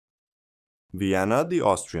Vienna, the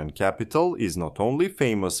Austrian capital, is not only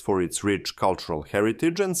famous for its rich cultural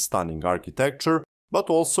heritage and stunning architecture, but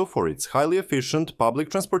also for its highly efficient public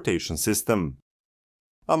transportation system.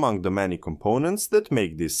 Among the many components that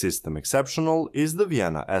make this system exceptional is the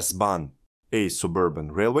Vienna S-Bahn, a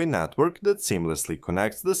suburban railway network that seamlessly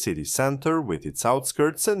connects the city center with its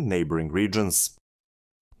outskirts and neighboring regions.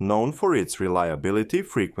 Known for its reliability,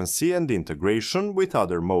 frequency, and integration with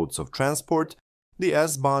other modes of transport, the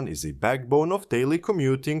S-Bahn is a backbone of daily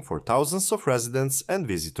commuting for thousands of residents and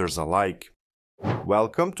visitors alike.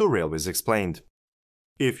 Welcome to Railways Explained.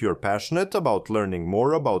 If you're passionate about learning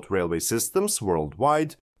more about railway systems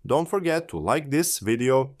worldwide, don't forget to like this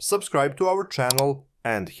video, subscribe to our channel,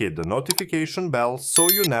 and hit the notification bell so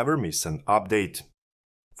you never miss an update.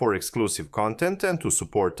 For exclusive content and to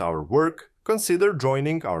support our work, consider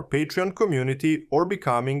joining our Patreon community or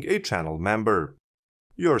becoming a channel member.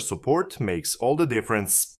 Your support makes all the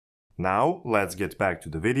difference. Now, let's get back to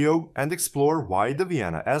the video and explore why the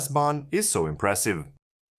Vienna S-Bahn is so impressive.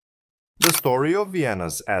 The story of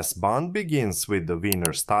Vienna's S-Bahn begins with the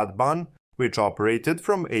Wiener Stadtbahn, which operated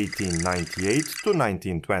from 1898 to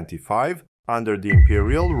 1925 under the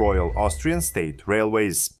Imperial Royal Austrian State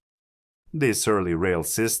Railways. This early rail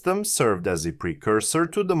system served as a precursor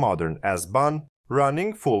to the modern S-Bahn,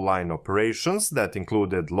 running full-line operations that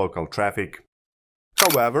included local traffic.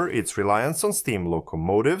 However, its reliance on steam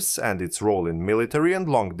locomotives and its role in military and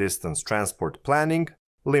long-distance transport planning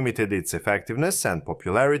limited its effectiveness and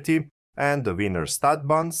popularity, and the Wiener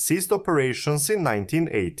Stadtbahn ceased operations in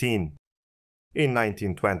 1918. In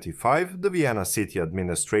 1925, the Vienna city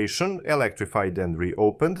administration electrified and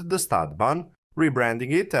reopened the Stadtbahn,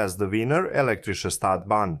 rebranding it as the Wiener Elektrische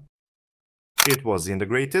Stadtbahn. It was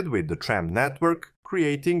integrated with the tram network,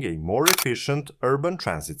 creating a more efficient urban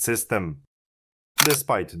transit system.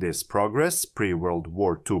 Despite this progress, pre-World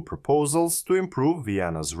War II proposals to improve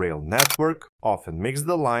Vienna's rail network often mixed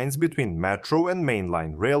the lines between metro and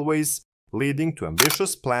mainline railways, leading to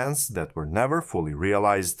ambitious plans that were never fully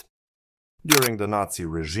realized. During the Nazi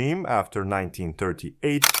regime after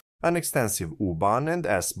 1938, an extensive U-Bahn and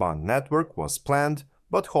S-Bahn network was planned,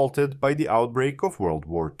 but halted by the outbreak of World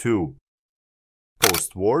War II.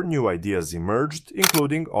 Post-war, new ideas emerged,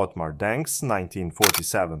 including Ottmar Denk's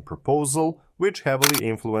 1947 proposal, which heavily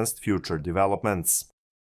influenced future developments.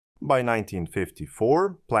 By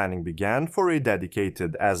 1954, planning began for a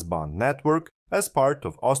dedicated S-Bahn network as part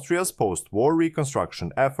of Austria's post-war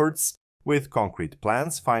reconstruction efforts, with concrete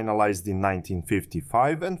plans finalized in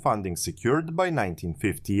 1955 and funding secured by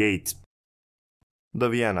 1958. The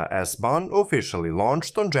Vienna S-Bahn officially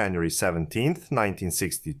launched on January 17,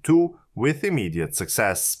 1962, with immediate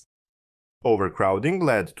success. Overcrowding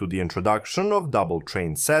led to the introduction of double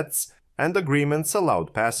train sets, and agreements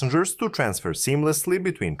allowed passengers to transfer seamlessly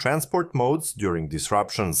between transport modes during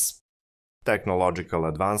disruptions. Technological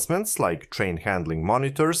advancements like train handling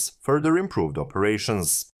monitors further improved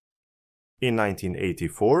operations. In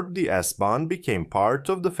 1984, the S-Bahn became part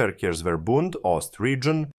of the Verkehrsverbund Ost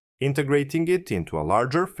region, integrating it into a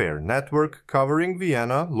larger fare network covering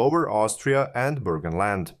Vienna, Lower Austria, and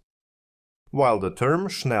Burgenland. While the term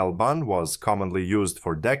Schnellbahn was commonly used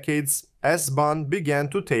for decades, S-Bahn began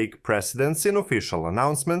to take precedence in official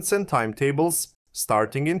announcements and timetables,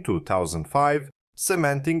 starting in 2005,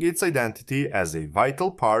 cementing its identity as a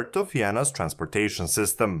vital part of Vienna's transportation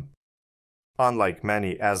system. Unlike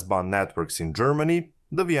many S-Bahn networks in Germany,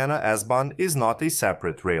 the Vienna S-Bahn is not a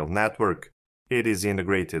separate rail network. It is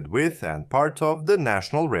integrated with and part of the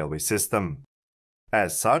national railway system.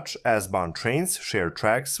 As such, S-Bahn trains share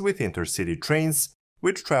tracks with intercity trains,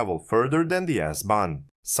 which travel further than the S-Bahn,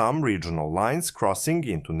 some regional lines crossing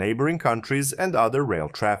into neighboring countries and other rail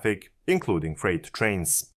traffic, including freight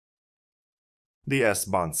trains. The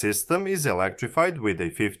S-Bahn system is electrified with a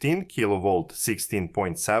 15 kV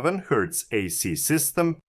 16.7 Hz AC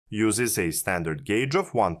system, uses a standard gauge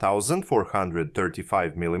of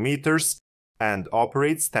 1435 mm, and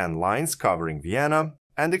operates 10 lines covering Vienna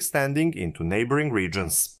and extending into neighboring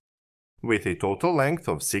regions. With a total length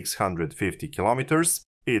of 650 km,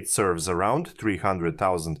 it serves around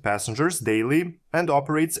 300,000 passengers daily and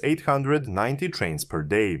operates 890 trains per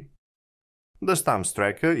day. The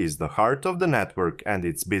Stammstrecke is the heart of the network and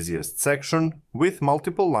its busiest section, with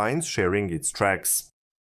multiple lines sharing its tracks.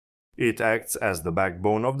 It acts as the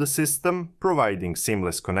backbone of the system, providing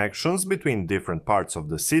seamless connections between different parts of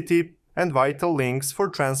the city and vital links for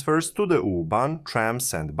transfers to the U-Bahn,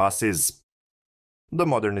 trams, and buses. The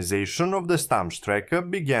modernization of the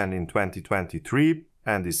Stammstrecke began in 2023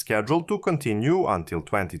 and is scheduled to continue until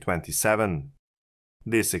 2027.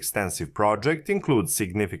 This extensive project includes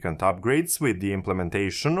significant upgrades with the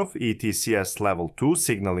implementation of ETCS Level 2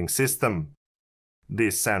 signaling system.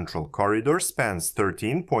 This central corridor spans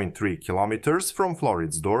 13.3 kilometers from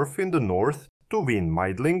Floridsdorf in the north to Wien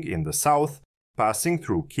Meidling in the south, passing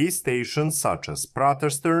through key stations such as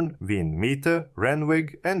Praterstern, Wien Mitte,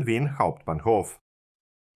 Rennweg and Wien Hauptbahnhof.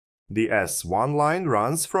 The S1 line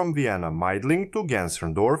runs from Vienna Meidling to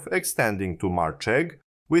Gensrendorf, extending to Marchegg,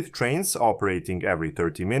 with trains operating every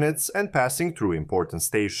 30 minutes and passing through important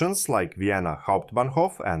stations like Vienna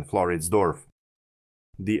Hauptbahnhof and Floridsdorf.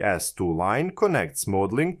 The S2 line connects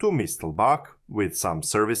Modling to Mistelbach, with some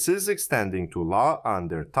services extending to La an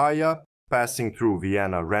der Thaya, passing through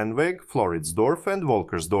Vienna Rennweg, Floridsdorf and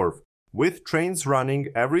Wolkersdorf, with trains running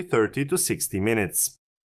every 30 to 60 minutes.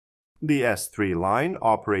 The S3 line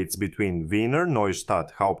operates between Wiener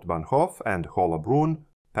Neustadt Hauptbahnhof and Hollabrunn,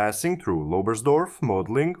 passing through Lobersdorf,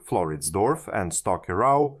 Modling, Floridsdorf and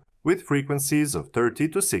Stockerau, with frequencies of 30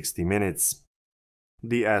 to 60 minutes.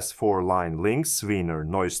 The S4 line links Wiener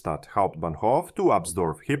Neustadt Hauptbahnhof to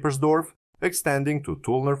Absdorf-Hippersdorf, extending to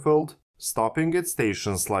Tullnerfeld, stopping at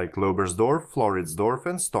stations like Lobersdorf, Floridsdorf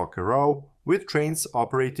and Stockerau, with trains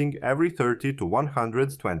operating every 30 to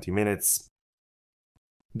 120 minutes.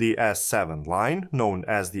 The S7 line, known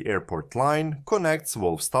as the Airport Line, connects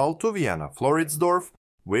Wolfstal to Vienna Floridsdorf,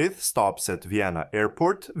 with stops at Vienna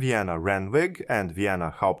Airport, Vienna Rennweg and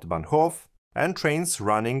Vienna Hauptbahnhof, and trains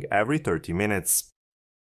running every 30 minutes.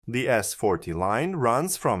 The S40 line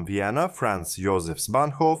runs from Vienna Franz Josefs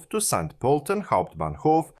Bahnhof to St. Pölten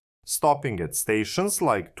Hauptbahnhof, stopping at stations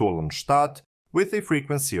like Tullenstadt, with a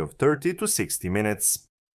frequency of 30 to 60 minutes.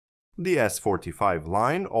 The S45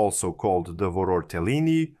 line, also called the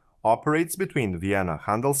Vororte operates between Vienna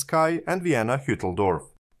Handelskai and Vienna Hütteldorf,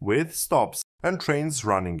 with stops and trains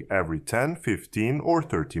running every 10, 15 or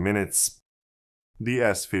 30 minutes. The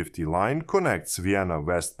S50 line connects Vienna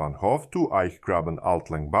Westbahnhof to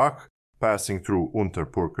Eichgraben-Altlengbach, passing through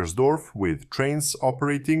Unterpurkersdorf with trains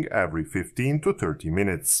operating every 15 to 30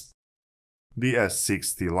 minutes. The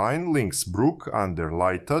S60 line links Bruck an der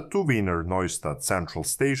Leitha to Wiener Neustadt Central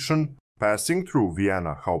Station, passing through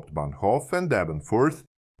Vienna Hauptbahnhof and Ebenfurth,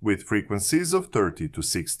 with frequencies of 30 to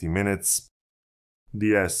 60 minutes.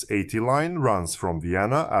 The S80 line runs from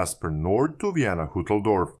Vienna Aspern Nord to Vienna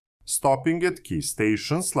Hütteldorf, stopping at key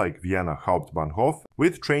stations like Vienna Hauptbahnhof,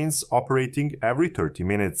 with trains operating every 30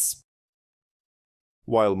 minutes.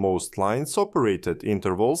 While most lines operate at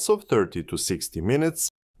intervals of 30 to 60 minutes,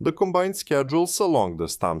 the combined schedules along the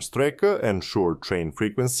Stammstrecke ensure train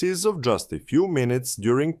frequencies of just a few minutes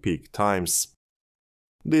during peak times.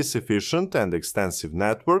 This efficient and extensive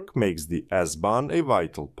network makes the S-Bahn a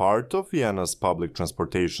vital part of Vienna's public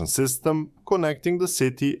transportation system, connecting the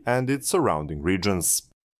city and its surrounding regions.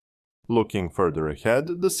 Looking further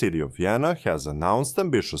ahead, the city of Vienna has announced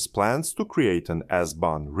ambitious plans to create an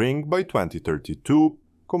S-Bahn ring by 2032,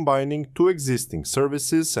 combining two existing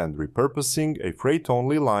services and repurposing a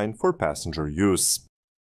freight-only line for passenger use.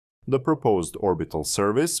 The proposed orbital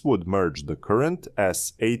service would merge the current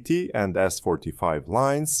S80 and S45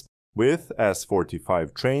 lines, with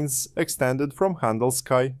S45 trains extended from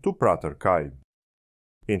Handelskai to Praterkai.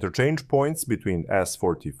 Interchange points between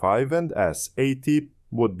S45 and S80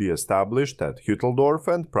 would be established at Hütteldorf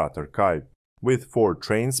and Praterkai, with 4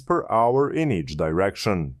 trains per hour in each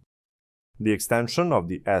direction. The extension of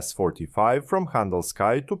the S45 from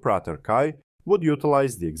Handelskai to Praterkai would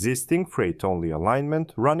utilize the existing freight-only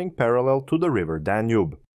alignment running parallel to the river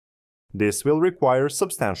Danube. This will require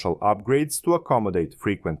substantial upgrades to accommodate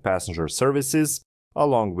frequent passenger services,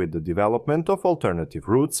 along with the development of alternative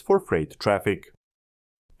routes for freight traffic.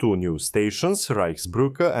 2 new stations,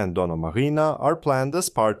 Reichsbrücke and Donomarina, are planned as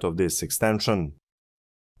part of this extension.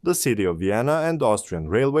 The City of Vienna and Austrian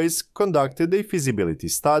Railways conducted a feasibility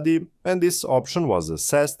study, and this option was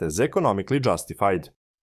assessed as economically justified.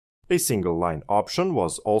 A single-line option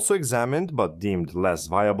was also examined but deemed less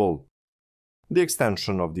viable. The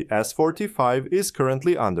extension of the S45 is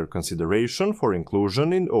currently under consideration for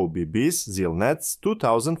inclusion in ÖBB's Zielnetz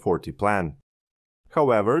 2040 plan.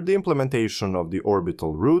 However, the implementation of the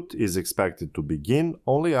orbital route is expected to begin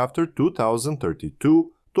only after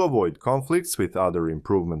 2032 to avoid conflicts with other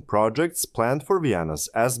improvement projects planned for Vienna's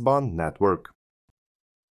S-Bahn network.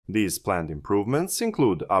 These planned improvements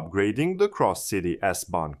include upgrading the cross-city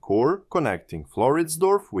S-Bahn core connecting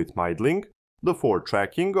Floridsdorf with Meidling, the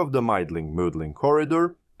foretracking of the Meidling-Mödling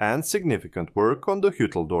corridor, and significant work on the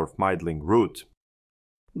Hütteldorf-Meidling route.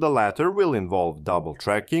 The latter will involve double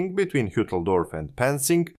tracking between Hütteldorf and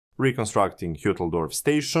Penzing, reconstructing Hütteldorf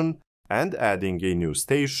station, and adding a new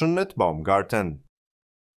station at Baumgarten.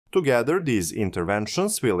 Together, these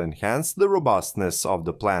interventions will enhance the robustness of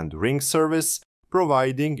the planned ring service,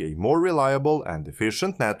 providing a more reliable and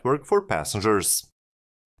efficient network for passengers.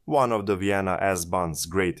 One of the Vienna S-Bahn's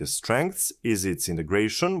greatest strengths is its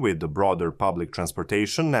integration with the broader public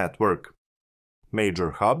transportation network.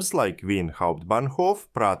 Major hubs like Wien Hauptbahnhof,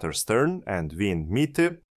 Praterstern, and Wien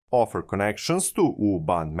Mitte offer connections to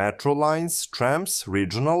U-Bahn metro lines, trams,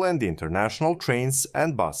 regional and international trains,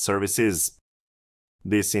 and bus services.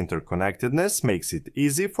 This interconnectedness makes it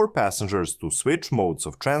easy for passengers to switch modes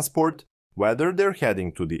of transport, whether they're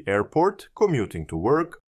heading to the airport, commuting to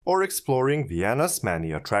work, or exploring Vienna's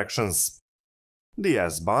many attractions. The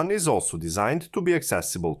S-Bahn is also designed to be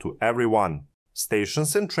accessible to everyone.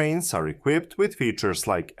 Stations and trains are equipped with features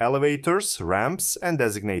like elevators, ramps, and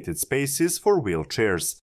designated spaces for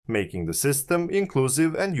wheelchairs, making the system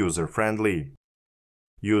inclusive and user-friendly.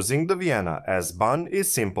 Using the Vienna S-Bahn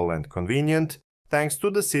is simple and convenient, thanks to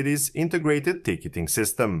the city's integrated ticketing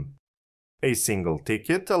system. A single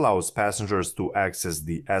ticket allows passengers to access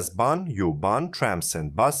the S-Bahn, U-Bahn, trams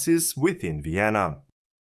and buses within Vienna.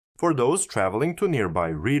 For those traveling to nearby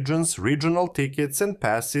regions, regional tickets and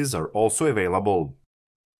passes are also available.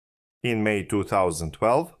 In May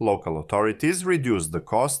 2012, local authorities reduced the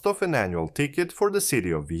cost of an annual ticket for the city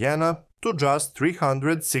of Vienna to just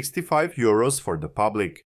 €365 for the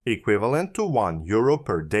public, equivalent to €1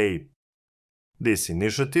 per day. This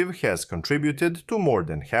initiative has contributed to more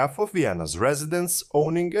than half of Vienna's residents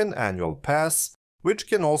owning an annual pass, which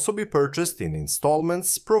can also be purchased in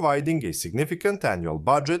installments, providing a significant annual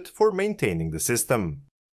budget for maintaining the system.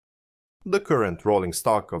 The current rolling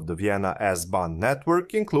stock of the Vienna S-Bahn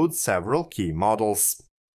network includes several key models.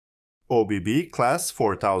 OBB Class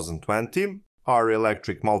 4020 are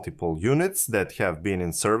electric multiple units that have been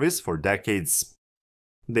in service for decades.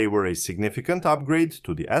 They were a significant upgrade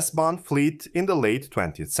to the S-Bahn fleet in the late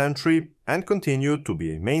 20th century and continue to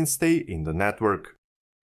be a mainstay in the network.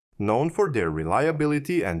 Known for their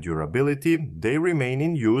reliability and durability, they remain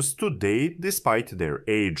in use today despite their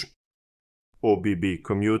age. OBB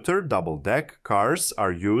commuter double-deck cars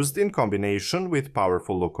are used in combination with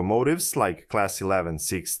powerful locomotives like Class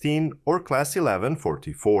 1116 or Class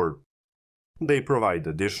 1144. They provide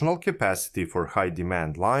additional capacity for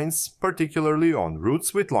high-demand lines, particularly on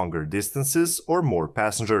routes with longer distances or more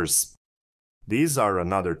passengers. These are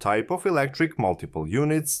another type of electric multiple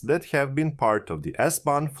units that have been part of the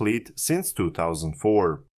S-Bahn fleet since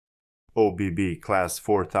 2004. OBB Class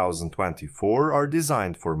 4024 are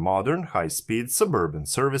designed for modern high-speed suburban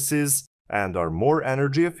services and are more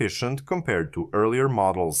energy efficient compared to earlier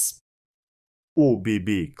models.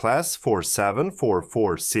 OBB Class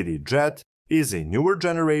 4744 City Jet is a newer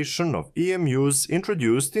generation of EMUs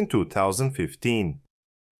introduced in 2015.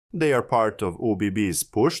 They are part of OBB's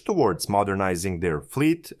push towards modernizing their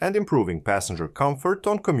fleet and improving passenger comfort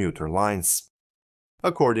on commuter lines.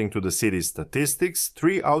 According to the city's statistics,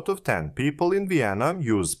 3 out of 10 people in Vienna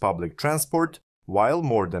use public transport, while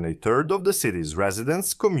more than a third of the city's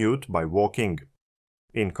residents commute by walking.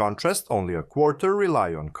 In contrast, only a quarter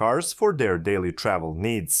rely on cars for their daily travel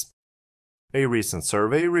needs. A recent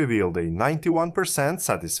survey revealed a 91%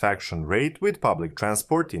 satisfaction rate with public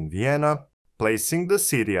transport in Vienna, placing the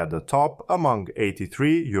city at the top among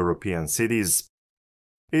 83 European cities.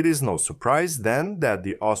 It is no surprise, then, that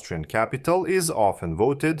the Austrian capital is often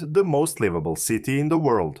voted the most livable city in the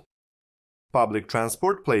world. Public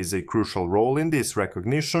transport plays a crucial role in this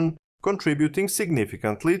recognition, contributing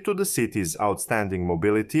significantly to the city's outstanding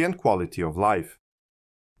mobility and quality of life.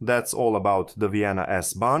 That's all about the Vienna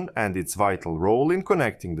S-Bahn and its vital role in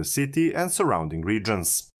connecting the city and surrounding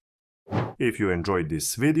regions. If you enjoyed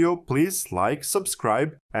this video, please like,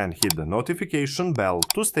 subscribe, and hit the notification bell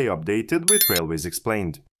to stay updated with Railways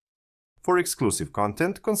Explained. For exclusive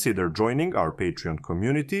content, consider joining our Patreon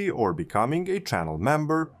community or becoming a channel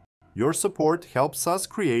member. Your support helps us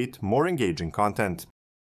create more engaging content.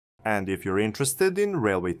 And if you're interested in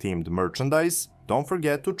railway-themed merchandise, don't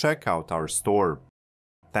forget to check out our store.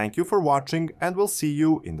 Thank you for watching, and we'll see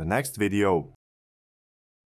you in the next video.